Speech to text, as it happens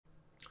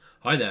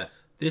Hi there,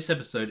 this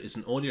episode is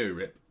an audio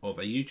rip of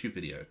a YouTube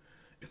video.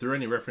 If there are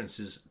any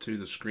references to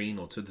the screen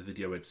or to the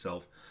video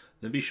itself,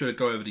 then be sure to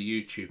go over to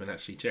YouTube and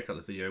actually check out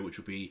the video, which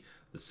will be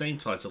the same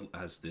title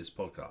as this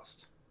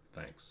podcast.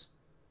 Thanks.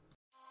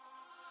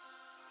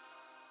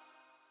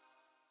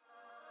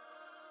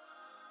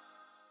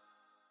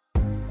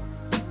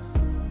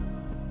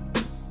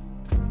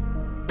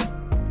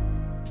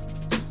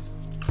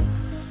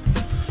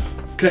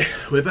 Okay,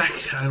 we're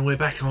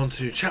back on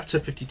to Chapter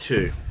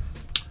 52.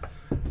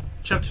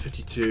 Chapter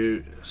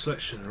 52,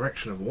 Selection and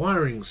Erection of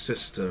Wiring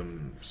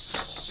Systems.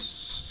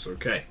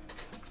 Okay.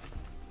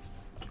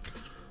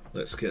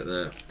 Let's get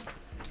there.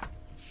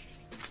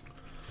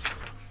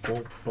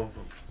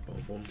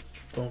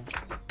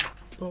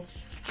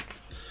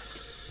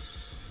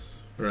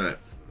 Right.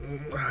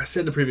 I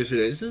said in the previous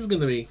video, this is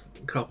going to be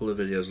a couple of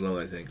videos long,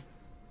 I think.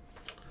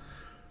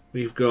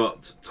 We've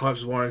got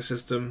types of wiring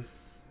system,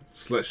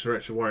 selection and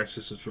erection of wiring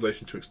systems in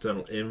relation to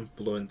external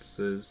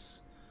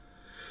influences,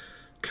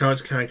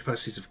 current carrying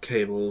capacities of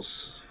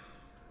cables,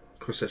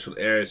 cross-sectional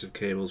areas of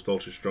cables,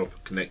 voltage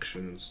drop,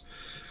 connections.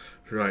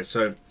 Right,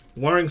 so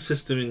wiring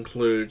system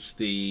includes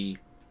you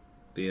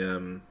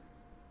should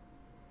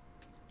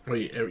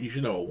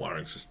know what a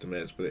wiring system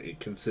is, but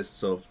it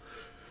consists of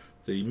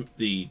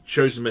the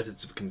chosen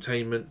methods of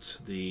containment,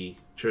 the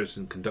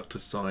chosen conductor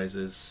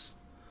sizes,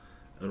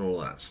 and all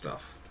that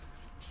stuff.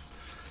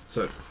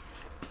 So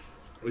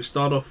we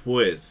start off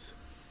with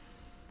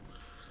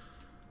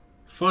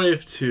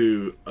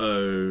 520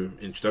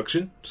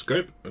 introduction,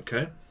 scope,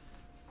 okay.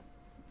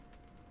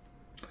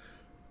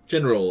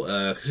 General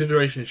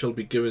consideration shall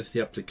be given to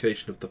the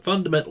application of the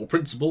fundamental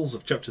principles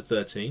of Chapter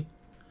 13,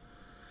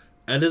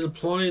 and it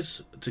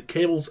applies to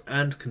cables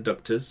and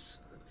conductors,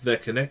 their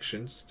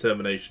connections,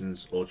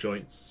 terminations or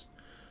joints,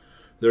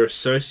 their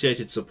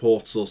associated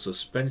supports or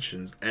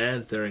suspensions,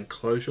 and their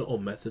enclosure or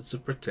methods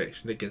of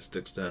protection against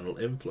external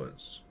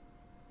influence.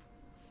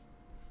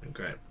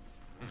 Okay.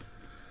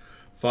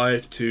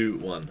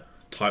 521.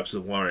 Types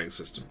of wiring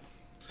system.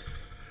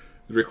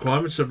 The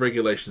requirements of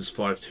regulations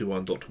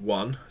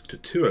 521.1 to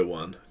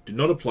 201 do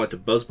not apply to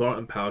busbar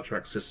and power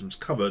track systems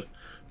covered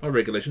by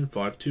regulation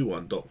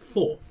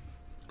 521.4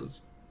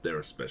 because they're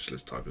a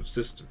specialist type of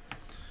system.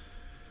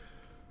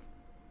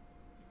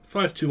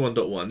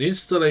 521.1. The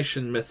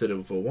installation method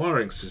of a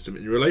wiring system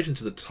in relation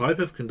to the type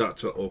of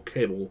conductor or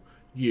cable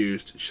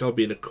used shall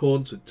be in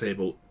accordance with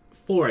Table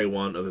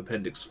 4A1 of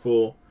Appendix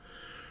 4,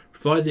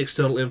 provided the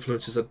external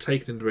influences are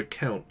taken into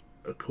account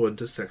according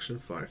to Section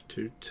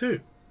 522.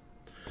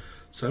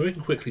 So we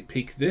can quickly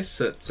peek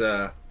this at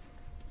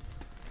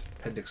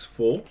Appendix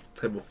 4,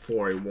 Table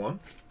 4A1.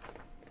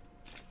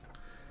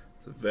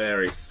 It's a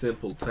very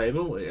simple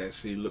table. It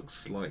actually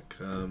looks like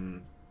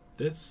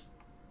this.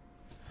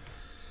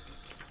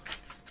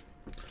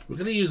 We're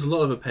going to use a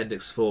lot of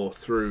Appendix 4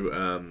 through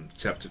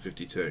Chapter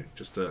 52.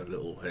 Just a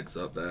little heads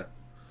up there.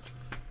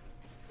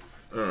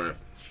 Alright.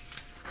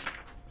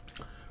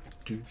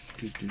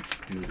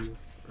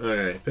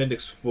 Okay,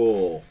 Appendix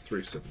 4,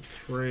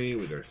 373.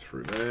 We go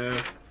through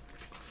there.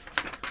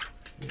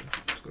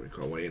 It's got to be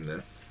quite a way in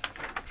there.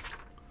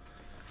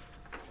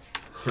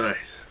 Right.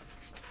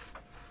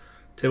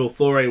 Table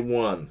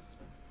 4A1.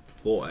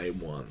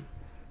 4A1.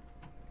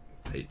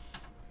 Page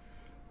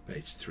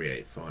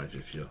 385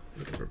 if you're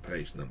looking for a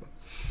page number.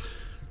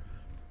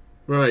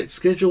 Right,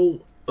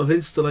 schedule of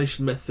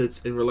installation methods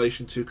in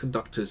relation to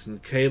conductors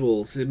and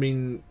cables. I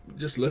mean,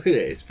 just look at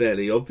it, it's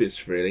fairly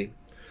obvious really.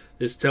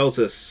 This tells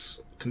us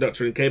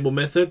conductor and cable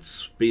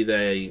methods, be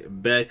they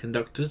bare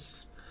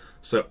conductors,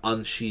 so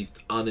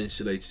unsheathed,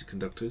 uninsulated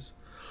conductors,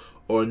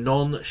 or a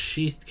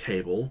non-sheathed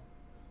cable,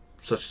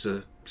 such as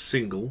a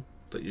single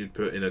that you'd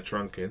put in a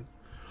trunk in,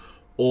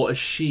 or a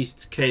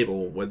sheathed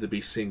cable, whether it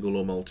be single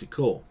or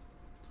multi-core.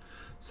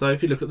 So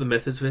if you look at the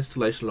methods of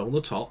installation along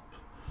the top,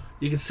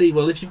 you can see,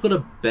 well, if you've got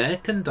a bare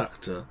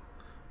conductor,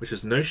 which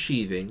has no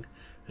sheathing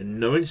and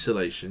no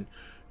insulation,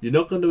 you're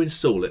not going to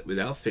install it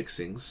without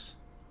fixings,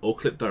 or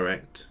clip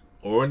direct,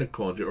 or in a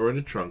conduit, or in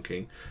a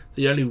trunking.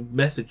 The only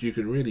method you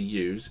can really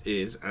use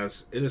is,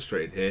 as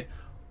illustrated here,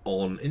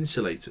 on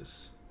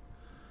insulators.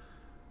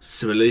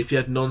 Similarly, if you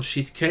had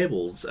non-sheath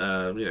cables,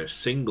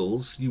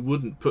 singles, you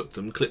wouldn't put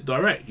them clip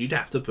direct. You'd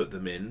have to put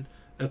them in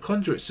a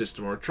conduit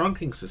system or a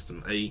trunking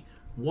system, a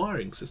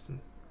wiring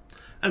system,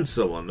 and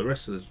so on. The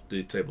rest of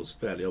the table is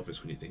fairly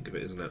obvious when you think of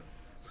it, isn't it?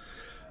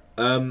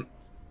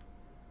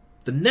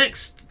 The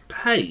next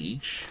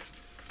page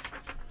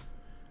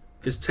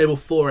is Table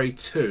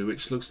 4A2,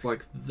 which looks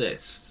like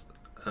this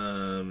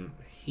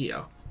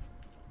here.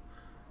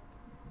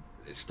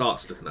 It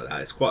starts looking like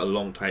that. It's quite a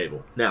long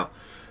table. Now,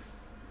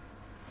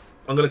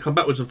 I'm going to come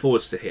backwards and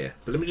forwards to here,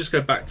 but let me just go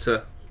back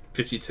to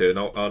 52, and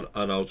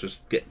I'll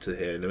just get to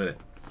here in a minute.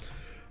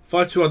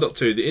 521.2.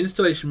 The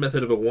installation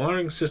method of a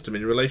wiring system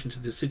in relation to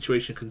the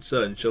situation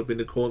concerned shall be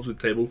in accordance with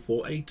Table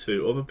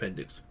 4A2 of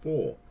Appendix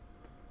 4.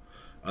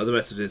 Other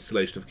methods of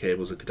installation of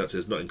cables and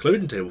conductors not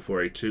included in Table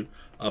 4A2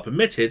 are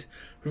permitted,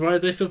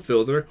 provided they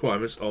fulfill the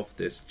requirements of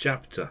this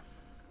chapter.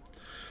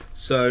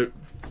 So,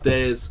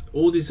 there's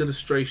all these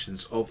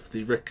illustrations of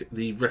the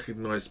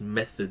recognized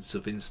methods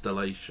of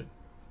installation.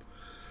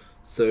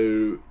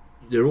 So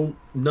they're all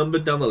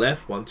numbered down the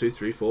left, 1, 2,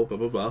 3, 4, blah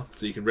blah blah.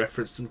 So you can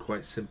reference them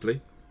quite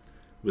simply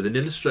with an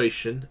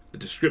illustration, a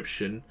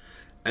description,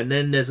 and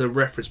then there's a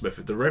reference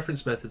method. The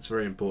reference method is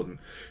very important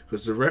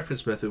because the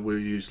reference method we'll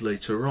use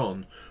later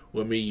on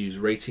when we use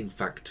rating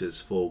factors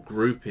for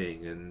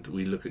grouping and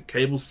we look at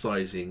cable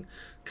sizing,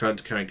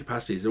 current carrying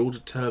capacities. They're all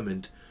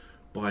determined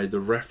by the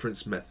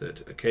reference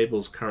method. A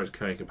cable's current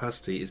carrying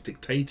capacity is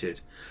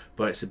dictated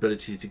by its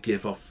ability to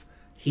give off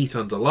heat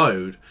under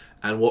load,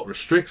 and what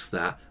restricts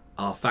that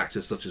are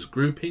factors such as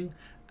grouping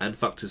and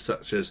factors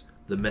such as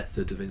the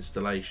method of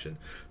installation.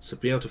 So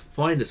being able to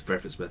find this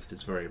reference method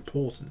is very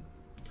important.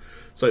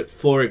 So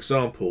for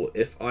example,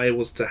 if I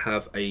was to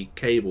have a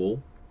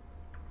cable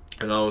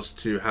and I was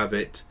to have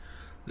it,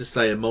 let's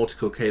say a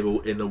multi-core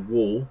cable in a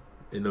wall,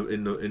 and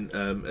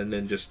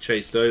then just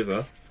chased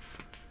over,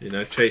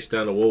 chased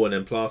down a wall and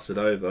then plastered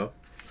over,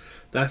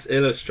 that's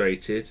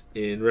illustrated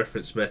in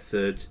reference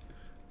method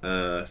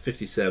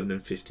 57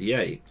 and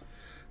 58.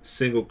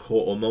 Single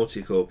core or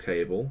multi-core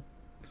cable,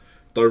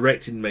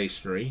 directed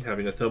masonry,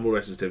 having a thermal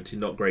resistivity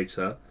not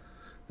greater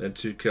than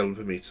 2 kilo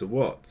per meter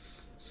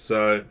watts.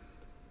 So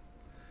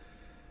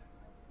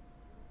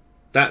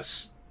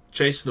that's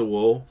chasing a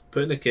wall,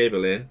 putting a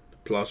cable in,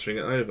 plastering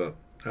it over.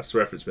 That's the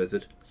reference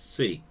method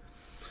C.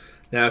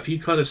 Now, if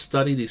you kind of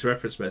study these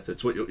reference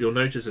methods, what you'll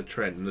notice a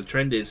trend, and the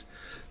trend is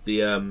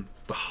the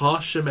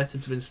harsher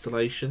methods of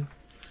installation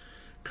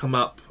come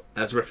up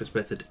as reference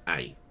method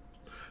A.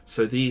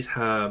 So these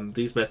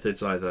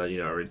methods either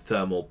are in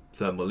thermal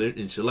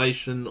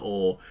insulation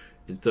or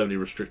in thermally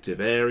restrictive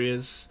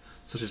areas,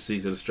 such as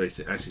these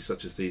illustrated, actually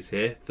such as these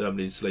here,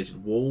 thermally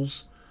insulated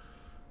walls.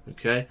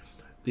 Okay,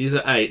 these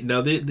are A.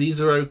 Now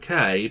these are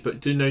okay, but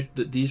do note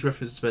that these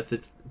reference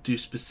methods do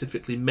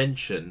specifically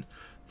mention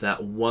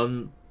that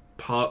one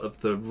part of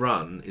the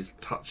run is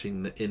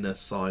touching the inner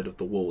side of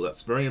the wall.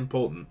 That's very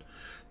important.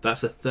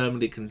 That's a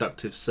thermally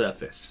conductive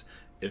surface.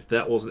 If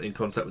that wasn't in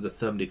contact with a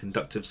thermally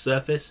conductive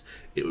surface,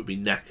 it would be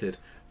knackered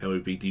and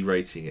would be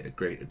derating it a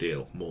great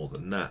deal more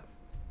than that.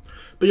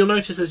 But you'll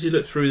notice as you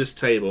look through this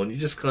table and you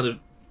just kind of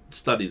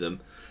study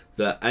them,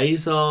 that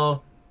A's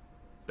are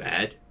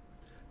bad,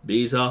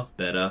 B's are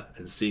better,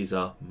 and C's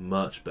are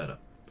much better.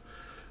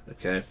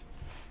 Okay,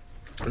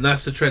 and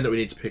that's the trend that we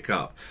need to pick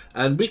up.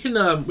 And we can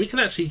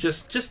actually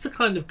just to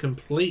kind of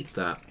complete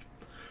that,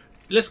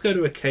 let's go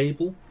to a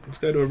cable. Let's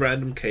go to a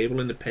random cable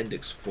in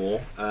Appendix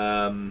 4.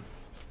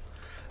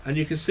 And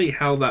you can see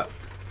how that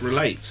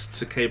relates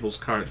to cable's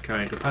current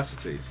carrying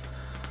capacities.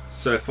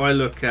 So if I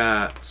look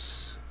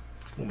at,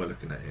 what am I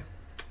looking at here?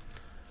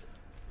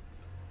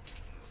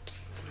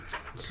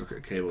 Let's look at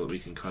a cable that we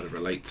can kind of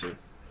relate to.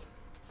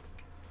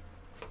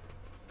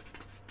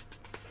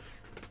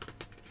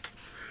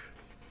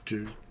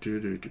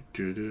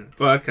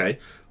 Well, okay.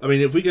 I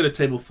mean, if we go to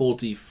table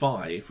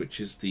 4D5,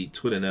 which is the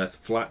twin and earth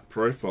flat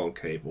profile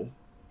cable,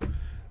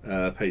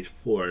 page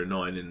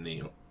 409 in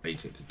the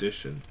 18th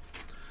edition.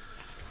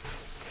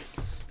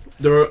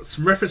 There are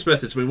some reference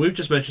methods. I mean, we've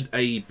just mentioned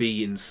A,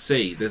 B, and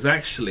C. There's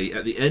actually,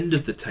 at the end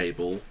of the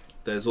table,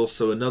 there's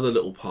also another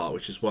little part,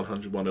 which is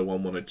 100,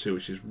 101, 102,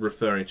 which is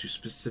referring to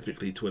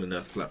specifically twin and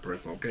earth flat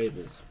profile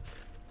cables.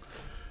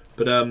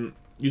 But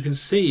you can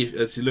see,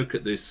 as you look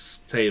at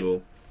this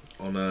table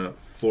on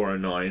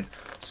 409,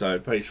 so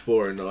page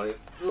 409,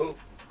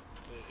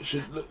 it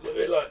should look a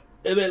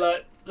bit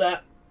like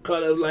that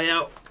kind of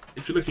layout.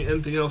 If you're looking at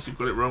anything else, you've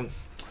got it wrong.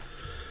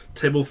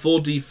 Table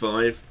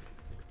 4D5.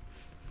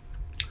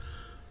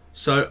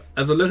 So,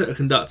 as I look at a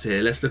conductor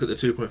here, let's look at the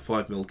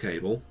 2.5mm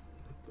cable,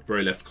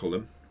 very left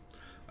column.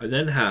 I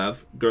then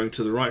have, going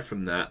to the right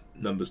from that,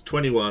 numbers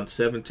 21,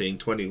 17,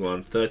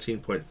 21,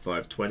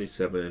 13.5,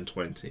 27 and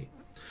 20.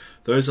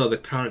 Those are the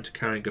current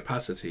carrying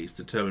capacities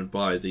determined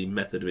by the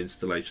method of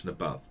installation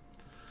above.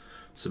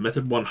 So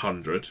method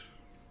 100,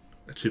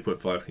 a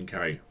 2.5 can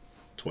carry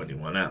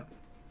 21 amp.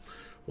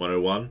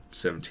 101,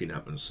 17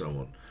 amp and so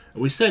on.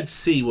 And we said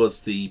C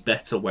was the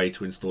better way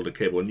to install the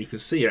cable, and you can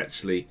see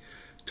actually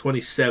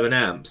 27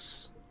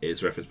 amps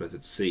is reference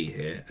method C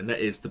here, and that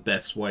is the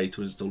best way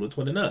to install a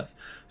twin and earth.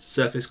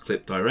 Surface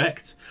clip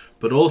direct,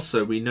 but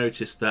also we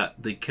noticed that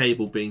the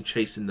cable being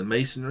chased in the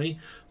masonry,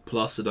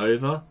 plastered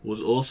over,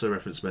 was also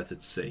reference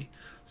method C.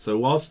 So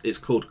whilst it's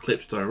called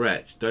clipped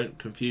direct, don't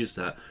confuse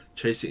that.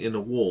 Chasing in a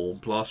wall,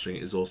 plastering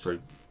it is also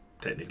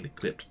technically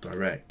clipped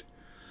direct.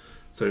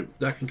 So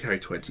that can carry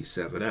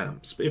 27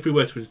 amps. But if we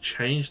were to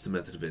change the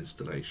method of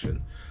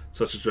installation,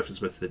 such as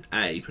reference method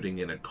A, putting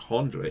in a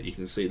conduit, you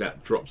can see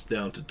that drops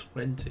down to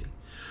 20.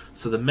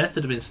 So the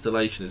method of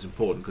installation is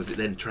important because it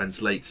then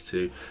translates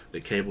to the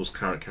cable's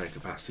current carrying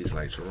capacities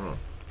later on.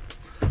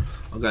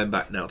 I'm going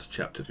back now to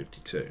chapter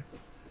 52.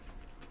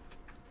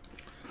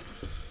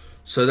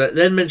 So that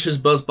then mentions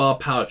busbar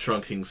power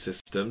trunking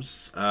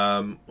systems.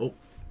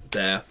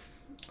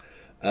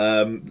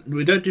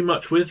 We don't do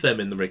much with them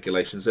in the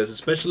regulations. There's a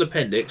special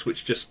appendix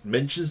which just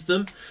mentions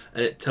them,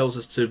 and it tells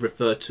us to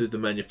refer to the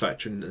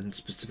manufacturing and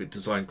specific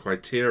design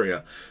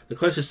criteria. The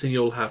closest thing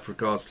you'll have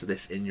regards to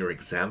this in your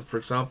exam, for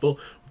example,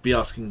 would be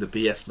asking the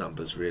BS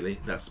numbers, really.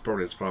 That's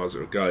probably as far as it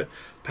will go.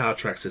 Power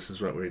track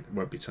systems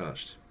won't be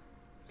touched.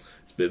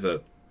 It's a bit of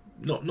a,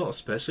 not a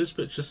specialist,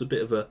 but just a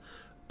bit of a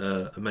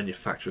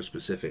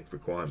manufacturer-specific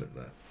requirement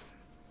there.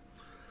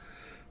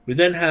 We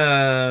then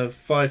have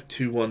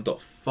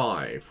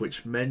 521.5,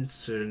 which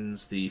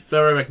mentions the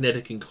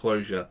ferromagnetic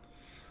enclosure.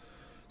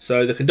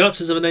 So the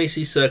conductors of an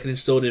AC circuit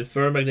installed in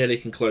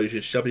ferromagnetic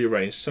enclosures shall be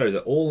arranged so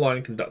that all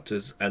line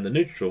conductors and the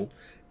neutral,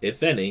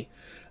 if any,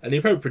 and the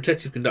appropriate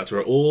protective conductor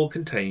are all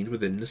contained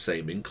within the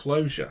same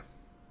enclosure.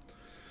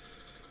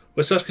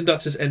 Where such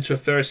conductors enter a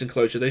ferrous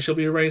enclosure, they shall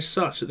be arranged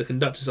such that the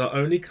conductors are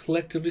only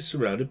collectively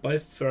surrounded by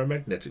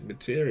ferromagnetic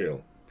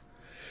material.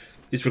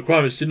 These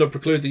requirements do not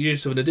preclude the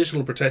use of an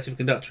additional protective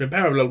conductor in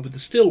parallel with the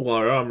steel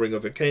wire armouring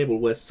of a cable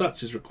where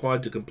such is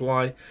required to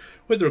comply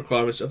with the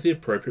requirements of the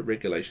appropriate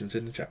regulations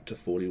in Chapter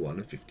 41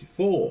 and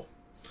 54.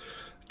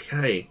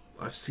 Okay,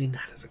 I've seen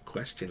that as a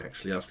question,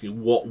 actually,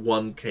 asking what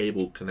one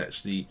cable can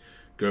actually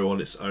go on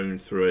its own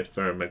through a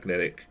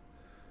ferromagnetic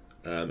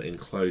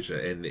enclosure,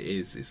 and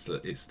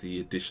it's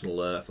the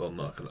additional earth on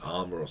like an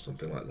armour or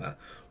something like that.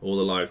 All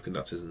the live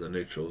conductors and the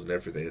neutrals and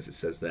everything, as it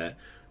says there,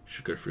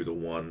 should go through the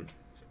one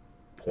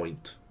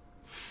point.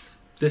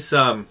 This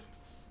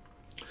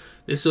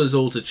is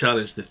all to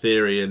challenge the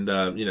theory and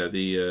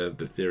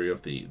the theory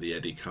of the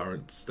eddy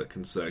currents that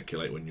can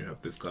circulate when you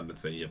have this kind of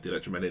thing. You have the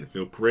electromagnetic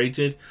field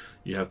created,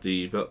 you have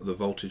the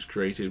voltage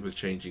created with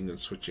changing and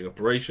switching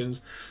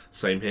operations.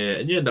 Same here,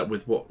 and you end up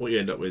with what you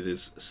end up with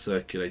is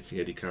circulating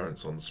eddy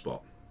currents on the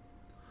spot.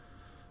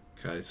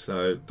 Okay,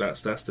 so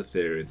that's the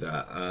theory of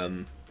that.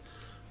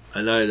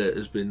 I know that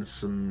there's been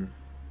some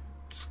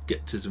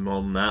skepticism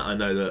on that. I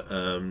know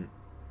that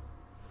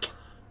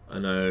I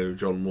know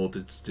John Moore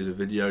did a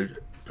video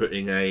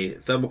putting a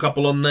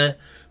thermocouple on there,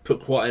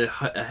 put quite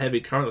a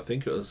heavy current. I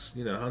think it was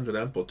 100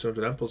 amp or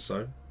 200 amp or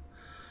so.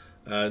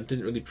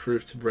 Didn't really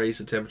prove to raise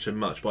the temperature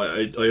much, but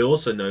I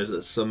also know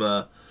that some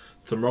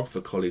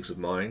thermographer colleagues of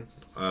mine,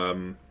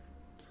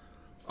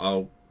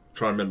 I'll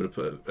try and remember to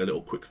put a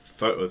little quick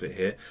photo of it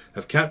here,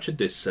 have captured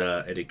this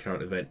eddy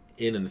current event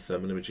in a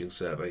thermal imaging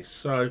survey.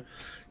 So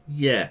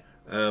yeah.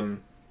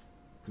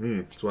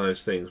 It's one of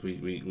those things.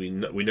 We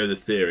know the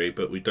theory,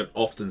 but we don't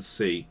often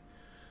see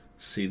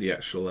the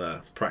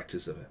actual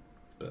practice of it.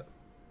 But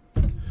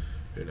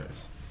who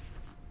knows?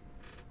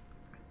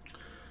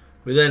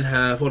 We then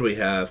have, what do we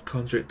have?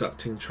 Conduit,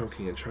 ducting,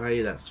 trunking, and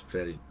tray. That's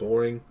fairly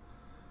boring.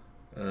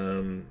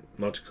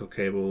 Multi-core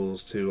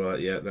cables to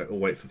that will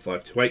wait for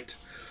 528.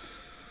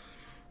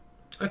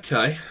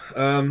 Okay.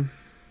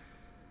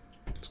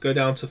 Let's go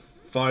down to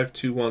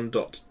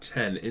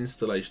 521.10.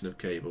 Installation of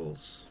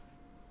cables.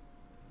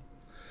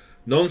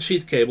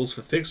 Non-sheath cables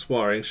for fixed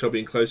wiring shall be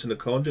enclosed in a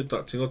conduit,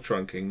 ducting or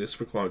trunking. This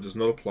requirement does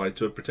not apply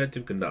to a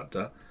protective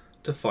conductor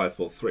to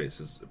 543.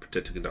 This is a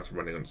protective conductor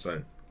running on its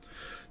own.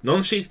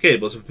 Non-sheath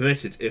cables are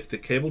permitted if the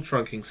cable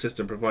trunking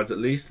system provides at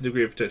least a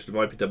degree of protection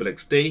of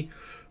IPXXD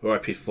or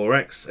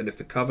IP4X, and if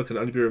the cover can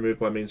only be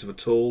removed by means of a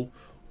tool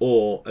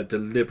or a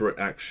deliberate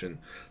action.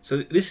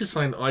 So this is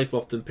something I've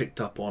often picked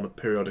up on a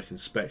periodic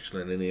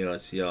inspection and in the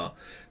ITR.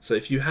 So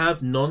if you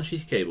have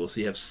non-sheath cables,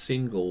 so you have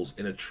singles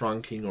in a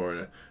trunking or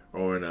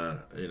in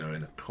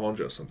a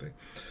conduit or something,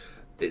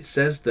 it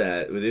says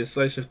there with the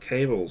installation of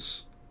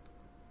cables,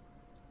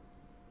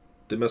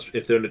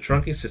 if they're in a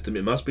trunking system,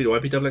 it must be to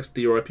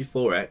IPXXD or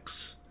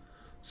IP4X.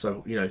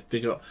 So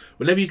think about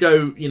whenever you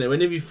go,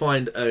 whenever you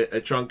find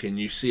a trunking,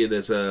 you see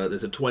there's a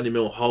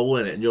 20mm hole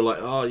in it, and you're like,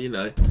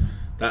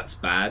 that's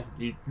bad.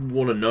 You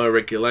want to know a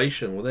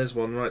regulation. Well, there's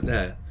one right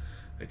there.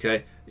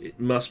 Okay, it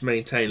must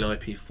maintain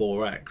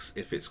IP4X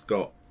if it's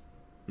got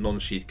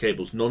non-sheath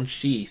cables.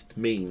 Non-sheathed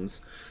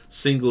means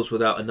singles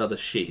without another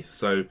sheath.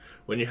 So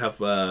when you have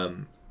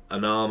an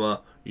armour,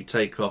 you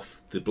take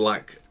off the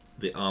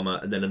armour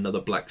and then another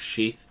black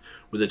sheath.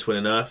 With a twin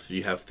and earth,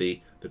 you have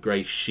the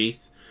grey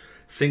sheath.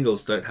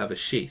 Singles don't have a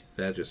sheath.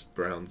 They're just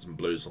browns and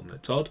blues on their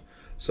Todd.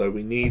 So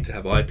we need to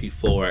have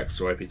IP4X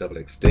or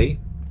IPXXD.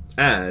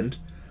 And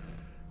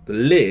the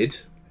lid,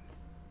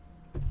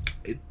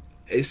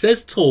 it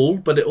says tool,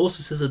 but it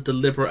also says a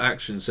deliberate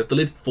action. So if the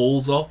lid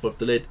falls off, or if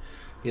the lid,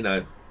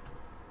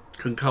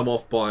 can come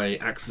off by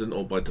accident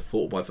or by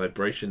default or by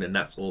vibration, then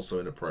that's also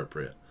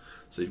inappropriate.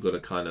 So you've got to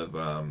kind of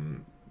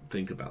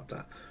think about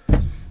that.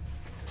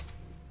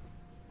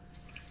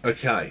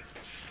 Okay.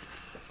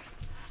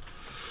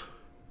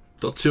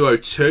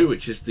 .202,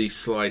 which is the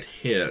slide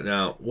here.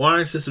 Now,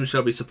 wiring systems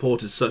shall be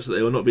supported such that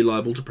they will not be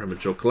liable to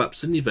premature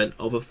collapse in the event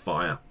of a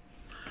fire.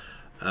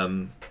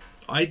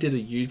 I did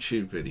a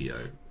YouTube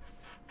video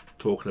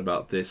talking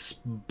about this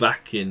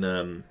back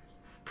in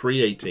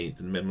pre-18th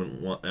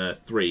Amendment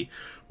 3,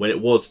 when it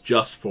was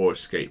just for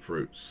escape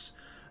routes,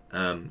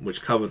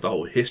 which covered the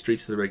whole history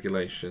to the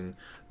regulation,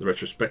 the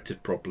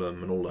retrospective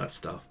problem, and all that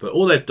stuff. But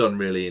all they've done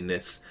really in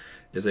this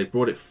is they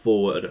brought it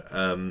forward,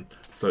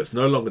 so it's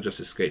no longer just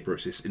escape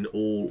routes, it's in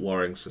all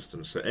wiring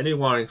systems. So any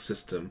wiring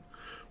system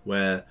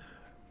where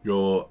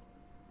you're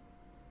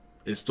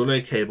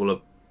installing a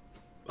cable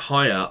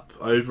high up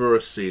over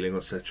a ceiling,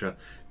 etc.,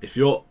 if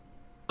you're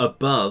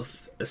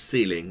above a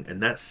ceiling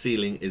and that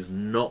ceiling is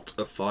not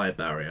a fire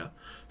barrier,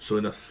 so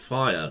in a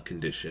fire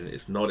condition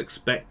it's not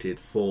expected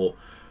for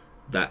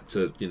that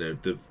to,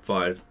 the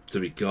fire to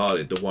be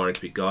guarded, the wiring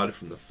to be guarded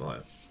from the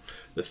fire,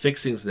 the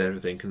fixings and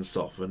everything can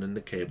soften and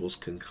the cables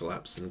can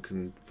collapse and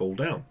can fall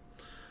down,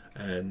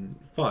 and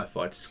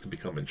firefighters can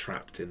become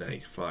entrapped in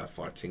a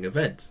firefighting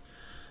event.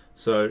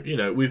 So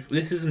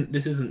this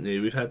isn't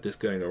new. We've had this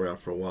going around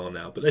for a while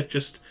now, but they've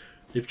just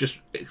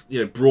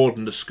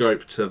broadened the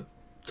scope to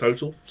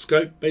total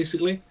scope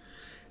basically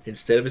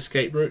instead of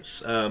escape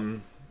routes.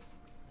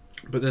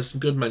 But there's some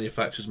good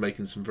manufacturers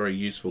making some very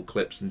useful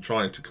clips and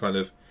trying to kind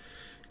of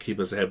keep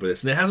us ahead with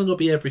this. And it hasn't got to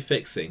be every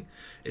fixing.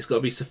 It's got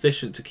to be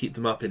sufficient to keep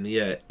them up in the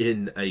air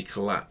in a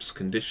collapse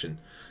condition.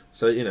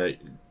 So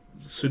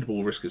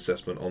suitable risk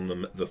assessment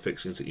on the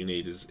fixings that you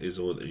need is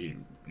all that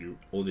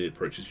all the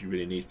approaches you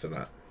really need for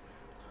that.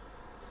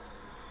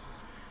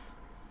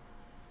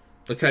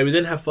 Okay, we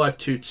then have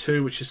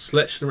 522, which is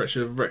selection and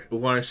direction of a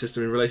wiring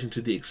system in relation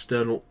to the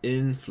external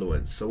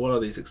influence. So what are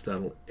these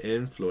external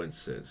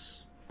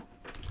influences?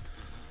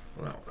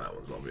 Well, that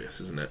one's obvious,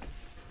 isn't it?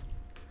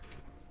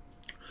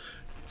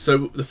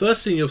 So the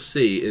first thing you'll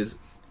see is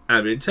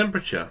ambient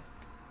temperature,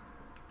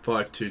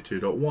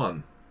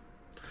 522.1.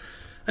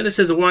 And it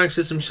says a wiring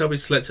system shall be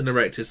selected and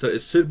erected so it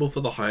is suitable for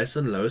the highest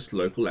and lowest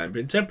local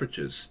ambient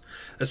temperatures,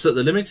 and so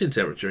the limiting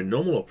temperature in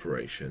normal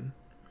operation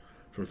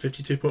from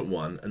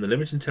 52.1 and the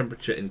limiting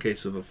temperature in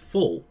case of a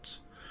fault,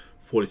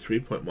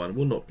 43.1,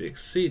 will not be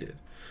exceeded.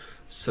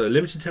 So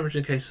limiting temperature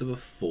in case of a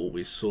fault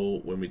we saw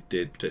when we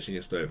did protection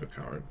against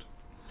overcurrent.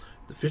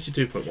 The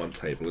 52.1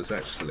 table is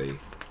actually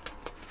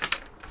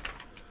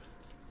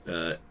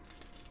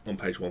on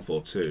page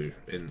 142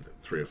 in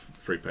three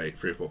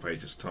or four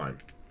pages time,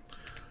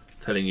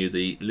 telling you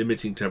the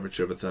limiting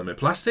temperature of a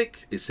thermoplastic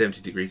is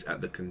 70 degrees at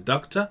the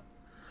conductor,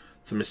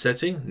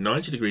 thermosetting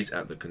 90 degrees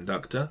at the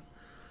conductor,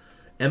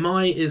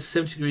 MI is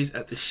 70 degrees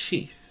at the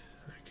sheath.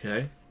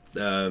 Okay,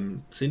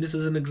 seen this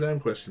as an exam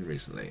question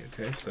recently.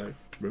 Okay, so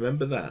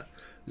remember that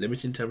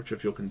limiting temperature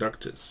of your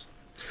conductors.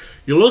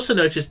 You'll also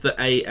notice the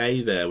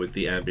AA there with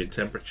the ambient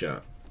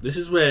temperature. This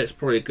is where it's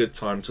probably a good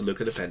time to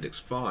look at Appendix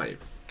 5.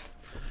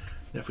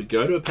 Now if we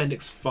go to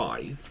Appendix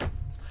 5,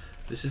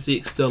 this is the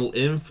external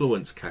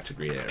influence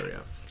category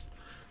area.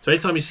 So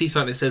anytime you see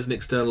something that says an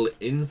external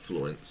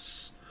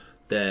influence,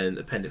 then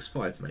Appendix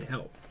 5 may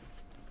help.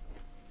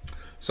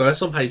 So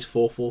that's on page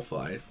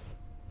 445.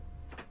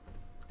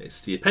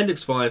 It's the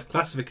Appendix 5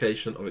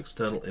 classification of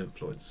external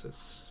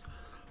influences.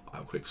 I'll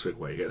have a quick swig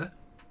while you get there.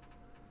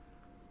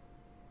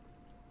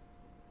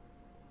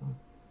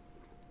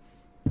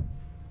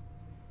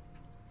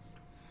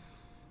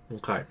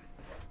 Okay.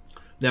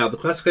 Now, the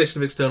classification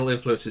of external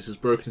influences is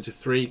broken into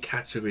three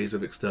categories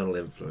of external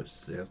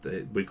influences.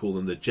 We call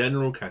them the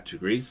general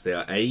categories. They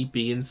are A,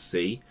 B, and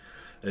C.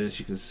 And as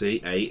you can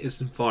see, A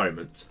is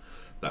environment.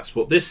 That's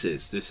what this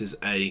is. This is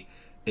a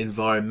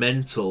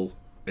environmental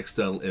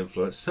external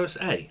influence, so it's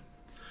A.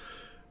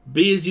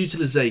 B is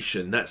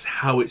utilization. That's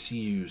how it's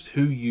used,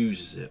 who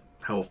uses it,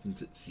 how often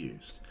it's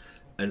used.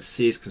 And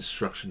C is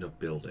construction of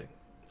building.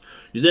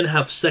 You then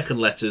have second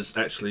letters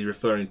actually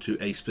referring to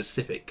a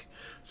specific.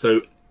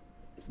 So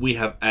we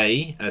have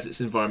A as its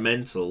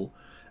environmental,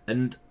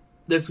 and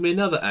there's going to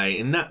be another A,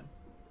 and that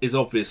is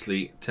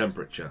obviously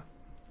temperature.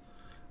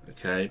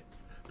 Okay,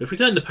 but if we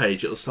turn the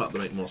page, it'll start to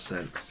make more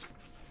sense.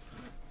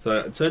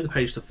 So turn the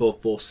page to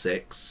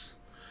 446.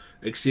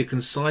 You can see a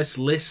concise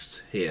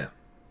list here.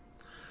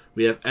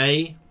 We have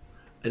A,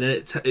 and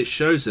then it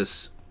shows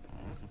us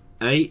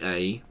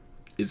AA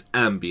is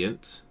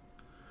ambient.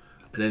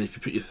 And then if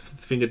you put your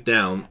finger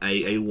down,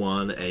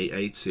 AA1,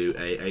 AA2,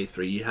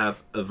 AA3, you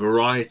have a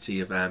variety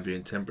of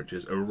ambient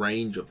temperatures, a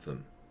range of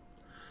them.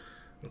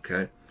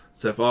 Okay,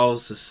 so if I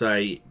was to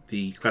say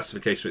the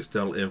classification of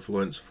external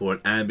influence for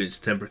an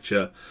ambient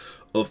temperature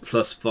of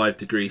plus 5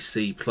 degrees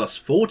C, plus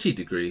 40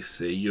 degrees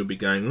C, you'll be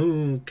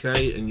going,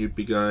 okay, and you'd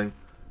be going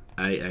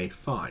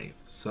AA5.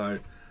 So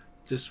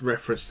just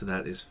reference to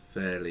that is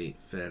fairly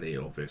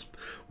obvious.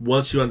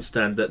 Once you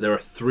understand that there are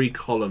three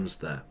columns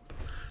there.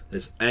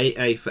 There's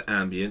AA for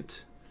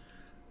ambient,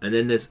 and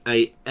then there's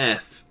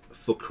AF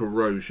for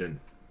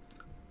corrosion.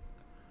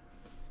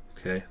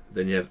 Okay,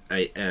 then you have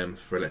AM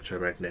for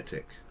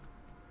electromagnetic.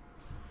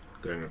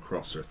 Going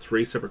across, there are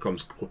three separate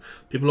columns.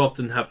 People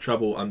often have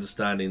trouble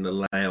understanding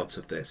the layout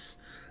of this.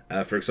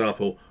 For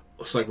example,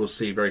 something we'll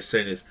see very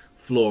soon is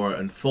flora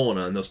and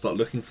fauna, and they'll start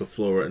looking for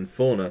flora and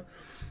fauna,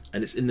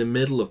 and it's in the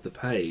middle of the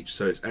page,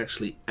 so it's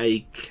actually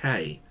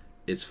AK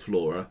is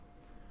flora,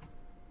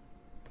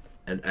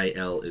 and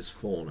AL is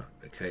fauna.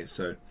 Okay,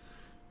 so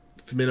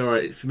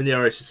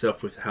familiarize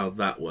yourself with how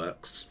that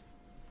works.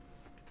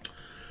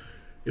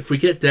 If we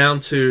get down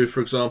to, for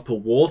example,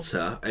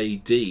 water,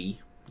 AD,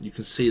 you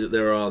can see that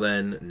there are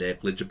then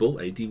negligible,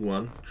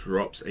 AD1,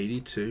 drops,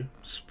 AD2,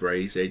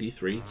 sprays,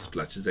 AD3,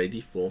 splashes,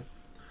 AD4.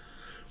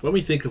 When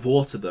we think of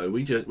water, though,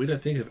 we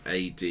don't think of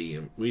AD,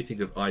 we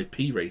think of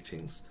IP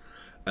ratings.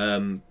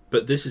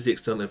 But this is the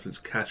external influence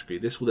category.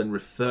 This will then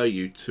refer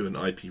you to an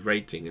IP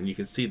rating, and you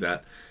can see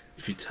that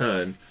if you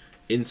turn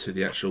into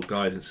the actual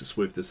guidance that's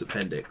with this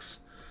appendix.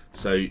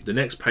 So the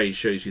next page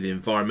shows you the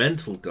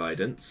environmental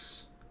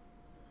guidance.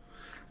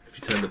 If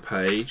you turn the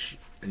page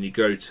and you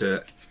go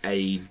to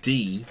AD,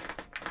 you'll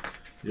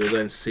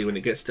then see when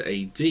it gets to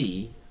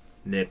AD,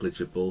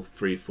 negligible,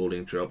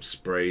 free-falling drops,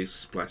 sprays,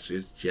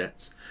 splashes,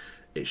 jets,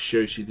 it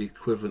shows you the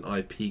equivalent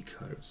IP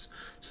codes.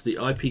 So the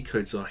IP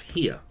codes are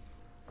here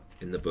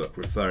in the book,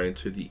 referring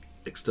to the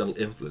external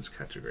influence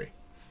category.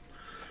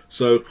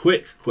 So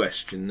quick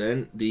question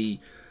then,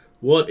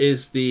 what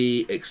is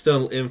the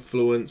external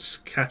influence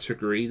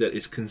category that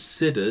is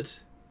considered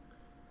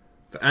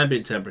for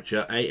ambient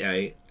temperature,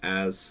 AA,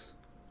 as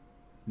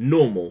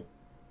normal?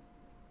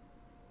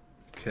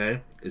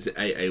 Okay, is it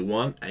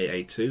AA1,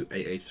 AA2,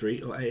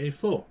 AA3, or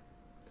AA4?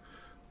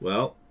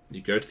 Well,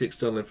 you go to the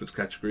external influence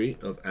category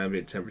of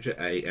ambient temperature,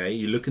 AA,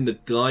 you look in the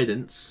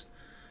guidance,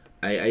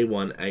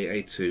 AA1,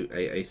 AA2,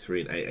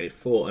 AA3, and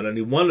AA4, and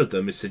only one of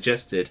them is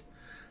suggested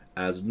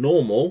as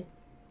normal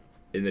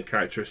in the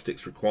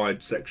characteristics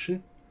required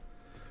section,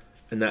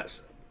 and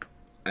that's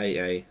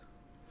AA4.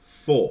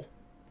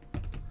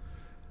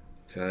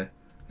 Okay,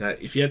 now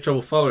if you had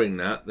trouble following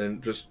that,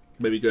 then just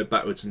maybe go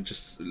backwards and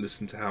just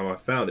listen to how I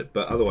found it,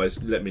 but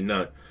otherwise let me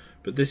know.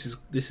 But this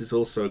is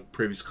also a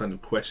previous kind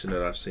of question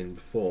that I've seen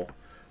before,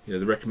 you know,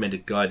 the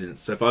recommended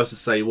guidance. So if I was to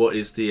say what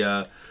is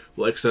the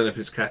what external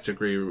influence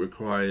category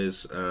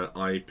requires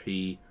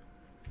IP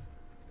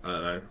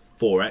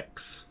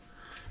 4x,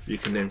 you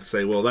can then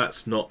say, well,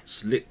 that's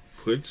not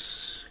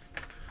liquids,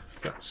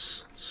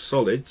 that's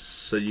solids.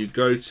 So you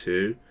go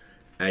to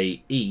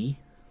AE.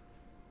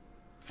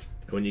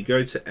 When you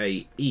go to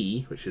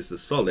AE, which is the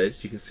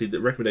solids, you can see the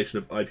recommendation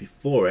of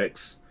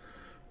IP4X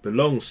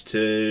belongs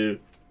to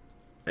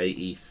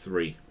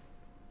AE3.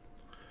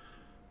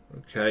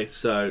 Okay,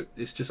 so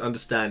it's just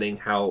understanding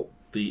how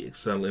the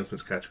external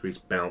influence categories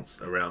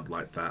bounce around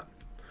like that.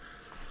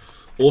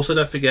 Also,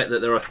 don't forget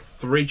that there are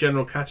 3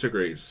 general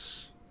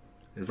categories: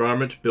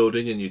 environment,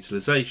 building, and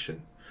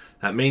utilization.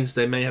 That means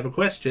they may have a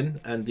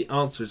question, and the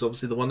answer is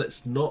obviously the one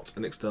that's not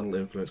an external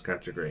influence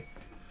category.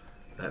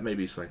 That may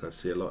be something I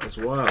see a lot as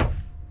well.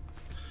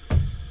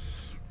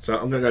 So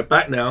I'm going to go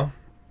back now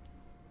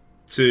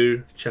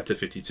to chapter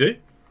 52,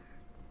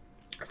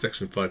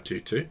 section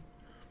 522.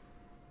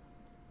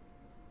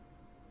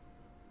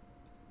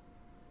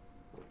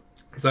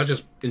 That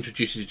just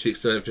introduces you to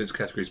external influence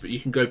categories, but you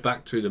can go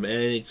back to them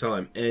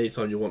anytime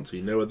you want to.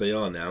 You know where they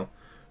are now.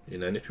 You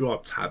know, and if you are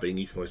tabbing,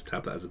 you can always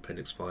tab that as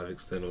Appendix 5,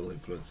 external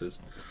influences.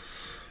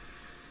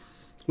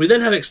 We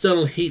then have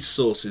external heat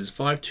sources,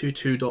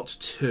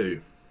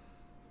 522.2.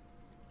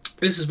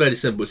 This is very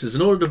simple. It says,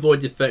 in order to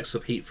avoid the effects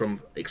of heat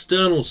from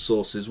external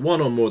sources,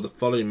 one or more of the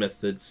following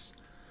methods,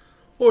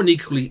 or an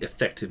equally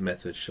effective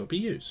method, shall be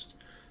used.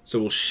 So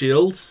we'll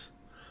shield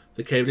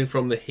the cabling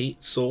from the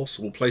heat source.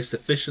 We'll place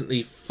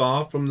sufficiently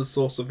far from the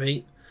source of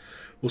heat.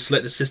 We'll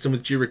select the system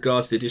with due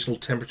regard to the additional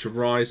temperature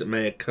rise that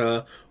may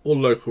occur, or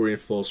local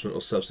reinforcement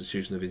or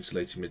substitution of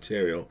insulating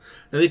material.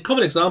 Now, the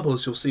common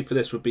examples you'll see for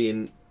this would be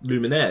in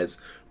luminaires,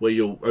 where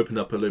you'll open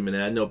up a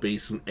luminaire and there'll be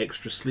some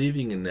extra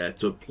sleeving in there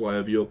to apply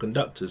over your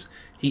conductors,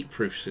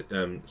 heat-proof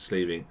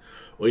sleeving.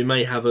 Or you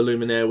may have a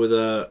luminaire with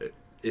a,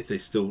 if they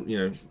still, you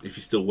know, if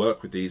you still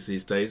work with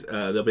these days,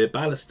 there'll be a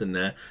ballast in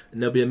there,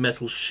 and there'll be a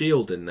metal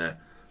shield in there,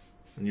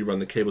 and you run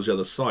the cables the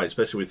other side,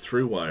 especially with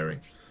through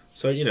wiring.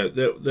 So, you know,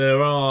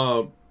 there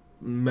are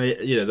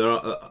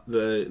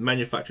the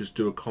manufacturers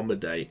do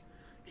accommodate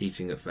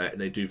heating effect,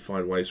 and they do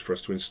find ways for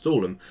us to install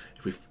them.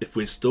 If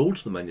we install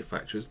to the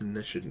manufacturers, then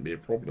there shouldn't be a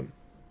problem.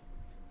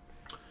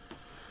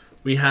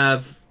 We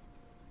have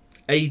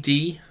AD,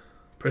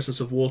 presence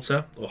of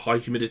water, or high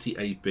humidity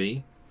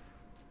AB.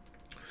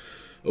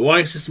 A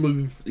wiring system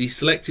will be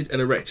selected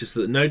and erected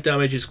so that no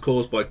damage is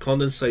caused by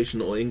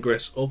condensation or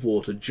ingress of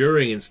water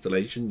during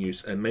installation,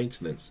 use, and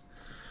maintenance.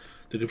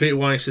 The complete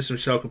wiring system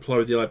shall comply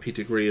with the IP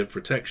degree of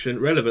protection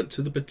relevant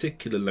to the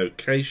particular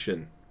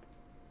location.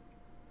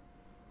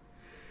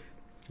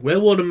 Where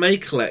water may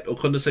collect or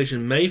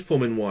condensation may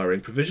form in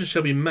wiring, provision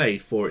shall be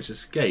made for its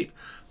escape.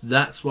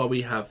 That's why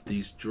we have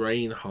these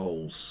drain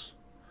holes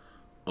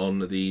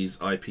on these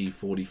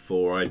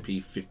IP44,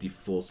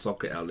 IP54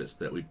 socket outlets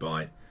that we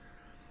buy.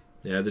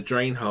 Yeah, the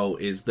drain hole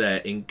is there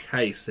in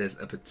case there's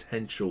a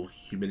potential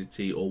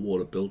humidity or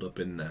water buildup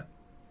in there.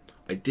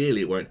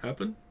 Ideally, it won't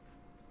happen,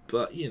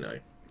 but you know.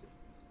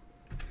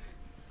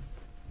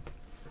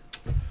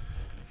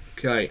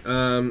 Okay,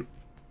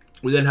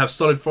 we then have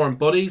solid foreign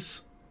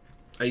bodies,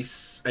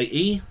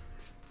 AE.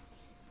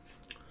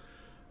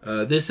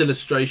 This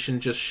illustration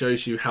just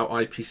shows you how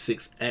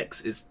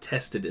IP6X is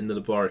tested in the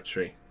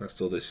laboratory. That's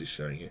all this is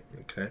showing you.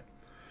 Okay.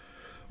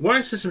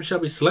 Wiring system shall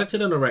be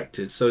selected and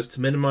erected so as to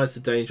minimize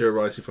the danger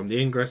arising from the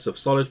ingress of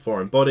solid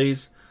foreign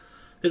bodies.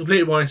 The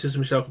completed wiring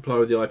system shall comply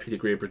with the IP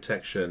degree of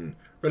protection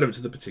relevant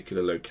to the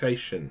particular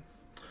location.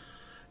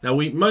 Now,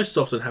 we most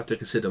often have to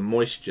consider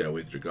moisture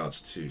with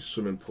regards to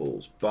swimming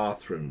pools,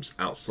 bathrooms,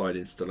 outside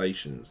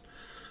installations.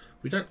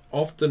 We don't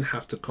often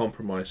have to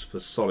compromise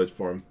for solid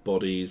foreign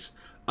bodies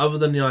other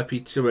than the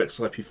IP2X,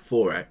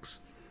 IP4X,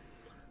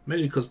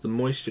 mainly because the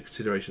moisture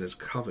consideration has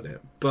covered it.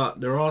 But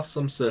there are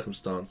some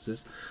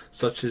circumstances,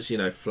 such as,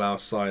 flower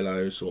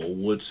silos or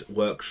wood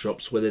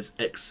workshops where there's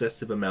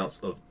excessive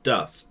amounts of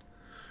dust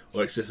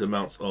or excessive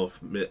amounts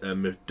of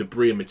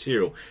debris and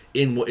material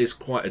in what is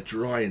quite a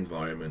dry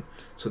environment.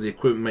 So the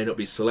equipment may not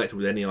be selected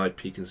with any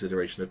IP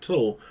consideration at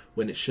all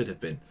when it should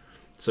have been.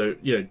 So,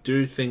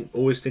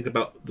 always think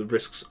about the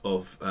risks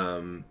of,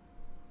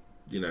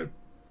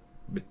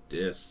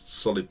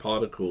 solid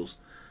particles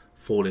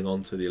falling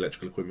onto the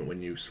electrical equipment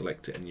when you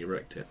select it and you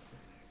erect it.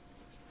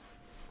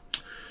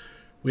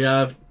 We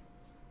have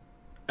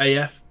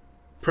AF,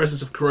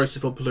 presence of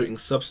corrosive or polluting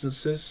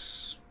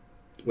substances.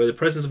 Where the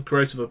presence of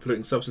corrosive or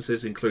polluting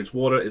substances includes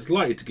water, is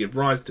likely to give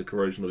rise to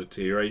corrosion or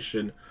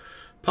deterioration.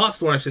 Parts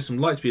of the wiring system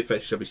likely to be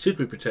affected shall be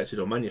suitably protected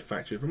or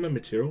manufactured from a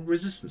material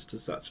resistant to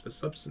such a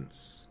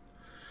substance.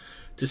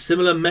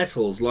 Dissimilar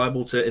metals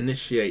liable to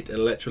initiate an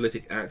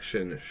electrolytic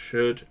action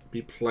should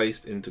be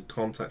placed into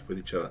contact with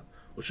each other,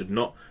 or should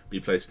not be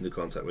placed into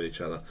contact with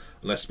each other,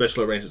 unless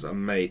special arrangements are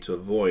made to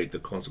avoid the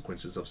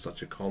consequences of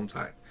such a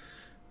contact.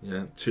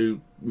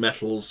 Two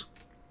metals,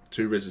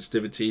 two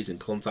resistivities in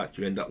contact,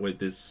 you end up with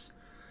this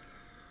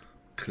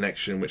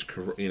connection which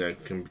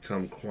can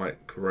become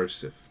quite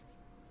corrosive.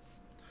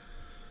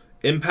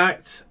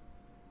 Impact.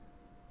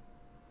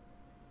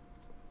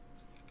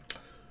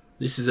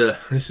 This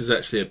is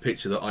actually a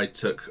picture that I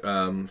took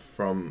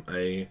from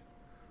a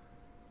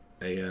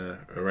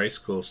race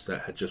course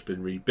that had just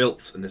been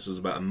rebuilt, and this was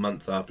about a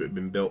month after it had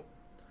been built.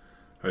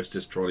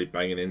 Hostess trolley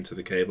banging into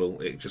the cable.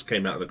 It just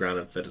came out of the ground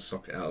and fed a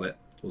socket outlet.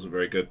 It wasn't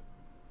very good.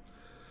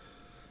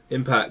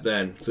 Impact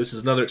then. So this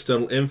is another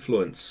external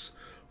influence.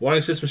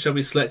 Wiring systems shall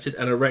be selected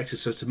and erected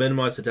so as to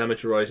minimize the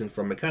damage arising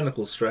from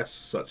mechanical stress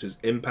such as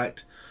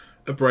impact,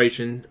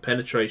 abrasion,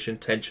 penetration,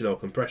 tension or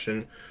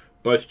compression,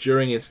 both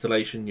during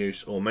installation,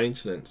 use or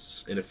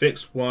maintenance. In a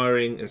fixed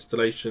wiring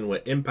installation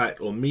where impact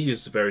or medium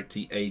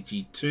severity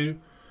AG2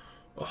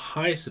 or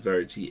high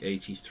severity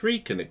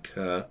AG3 can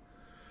occur,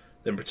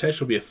 then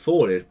protection will be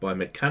afforded by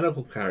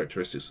mechanical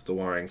characteristics of the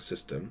wiring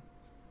system,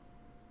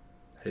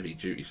 heavy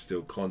duty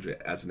steel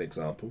conduit as an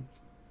example,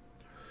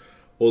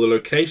 or the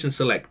location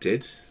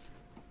selected,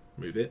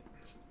 move it,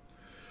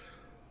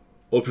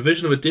 or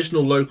provision of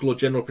additional local or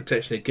general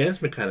protection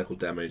against mechanical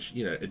damage,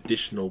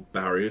 additional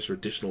barriers or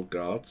additional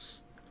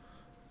guards.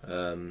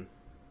 For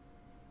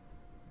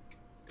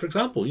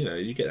example,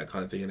 you get that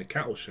kind of thing in a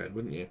cattle shed,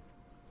 wouldn't you?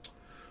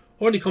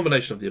 Or any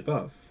combination of the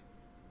above.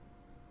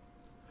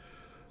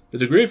 The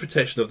degree of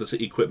protection of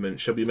the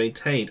equipment shall be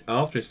maintained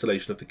after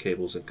installation of the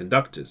cables and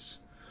conductors.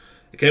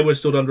 A cable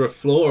installed under a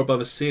floor or above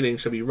a ceiling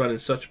shall be run in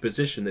such a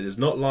position that it is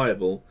not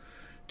liable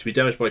to be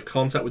damaged by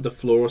contact with the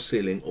floor or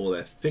ceiling or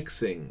their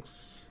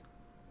fixings.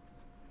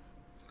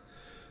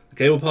 A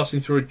cable passing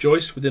through a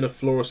joist within a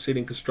floor or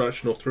ceiling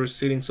construction or through a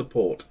ceiling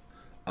support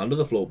under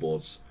the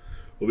floorboards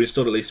will be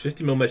installed at least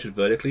 50mm measured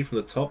vertically from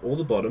the top or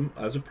the bottom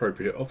as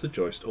appropriate of the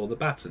joist or the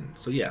batten.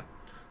 So you're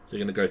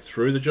going to go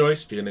through the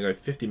joist, you're going to go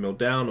 50mm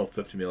down or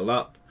 50mm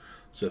up.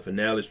 So if a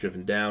nail is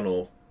driven down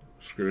or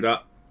screwed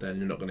up, then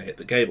you're not going to hit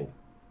the cable.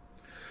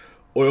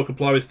 Or you'll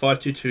comply with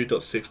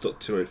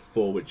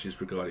 522.6.204, which is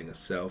regarding a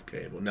self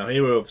cable. Now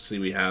here obviously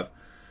we have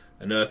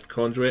an earth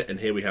conduit, and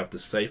here we have the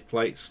safe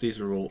plates. These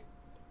are all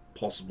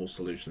possible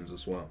solutions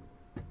as well.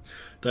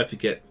 Don't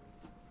forget,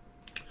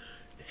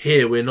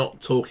 here we're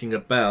not talking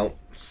about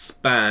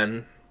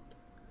span,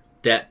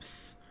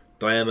 depth,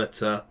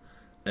 diameter,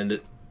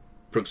 and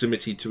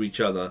proximity to each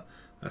other.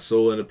 That's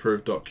all an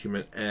approved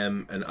document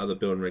M and other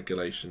building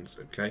regulations.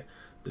 Okay,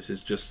 this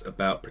is just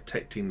about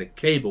protecting the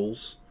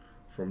cables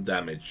from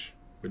damage.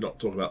 We're not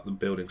talking about the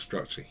building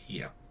structure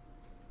here.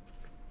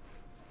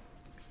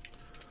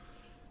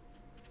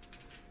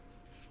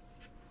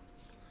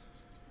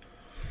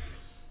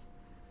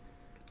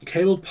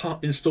 Cable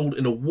installed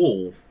in a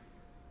wall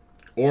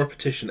or a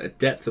partition at a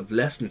depth of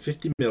less than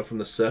 50mm from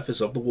the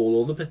surface of the wall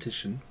or the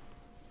partition.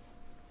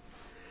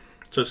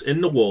 So it's in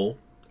the wall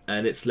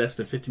and it's less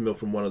than 50mm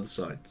from one of the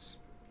sides.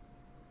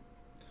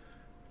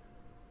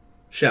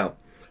 Shall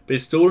be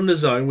installed in a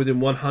zone within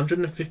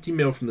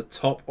 150mm from the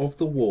top of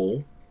the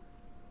wall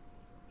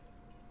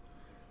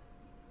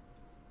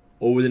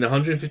or within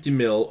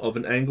 150mm of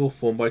an angle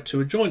formed by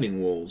two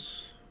adjoining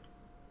walls.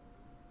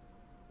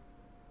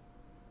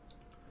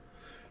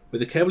 Where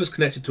the cable is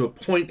connected to a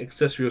point,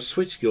 accessory or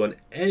switchgear on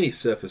any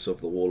surface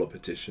of the wall or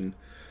partition,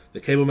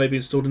 the cable may be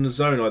installed in a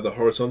zone either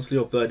horizontally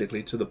or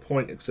vertically to the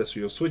point,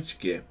 accessory or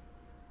switchgear.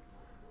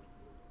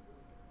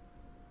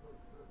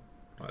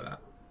 Like that.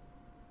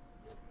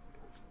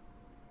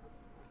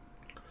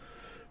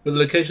 Where the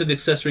location of the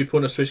accessory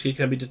point or switchgear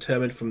can be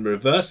determined from the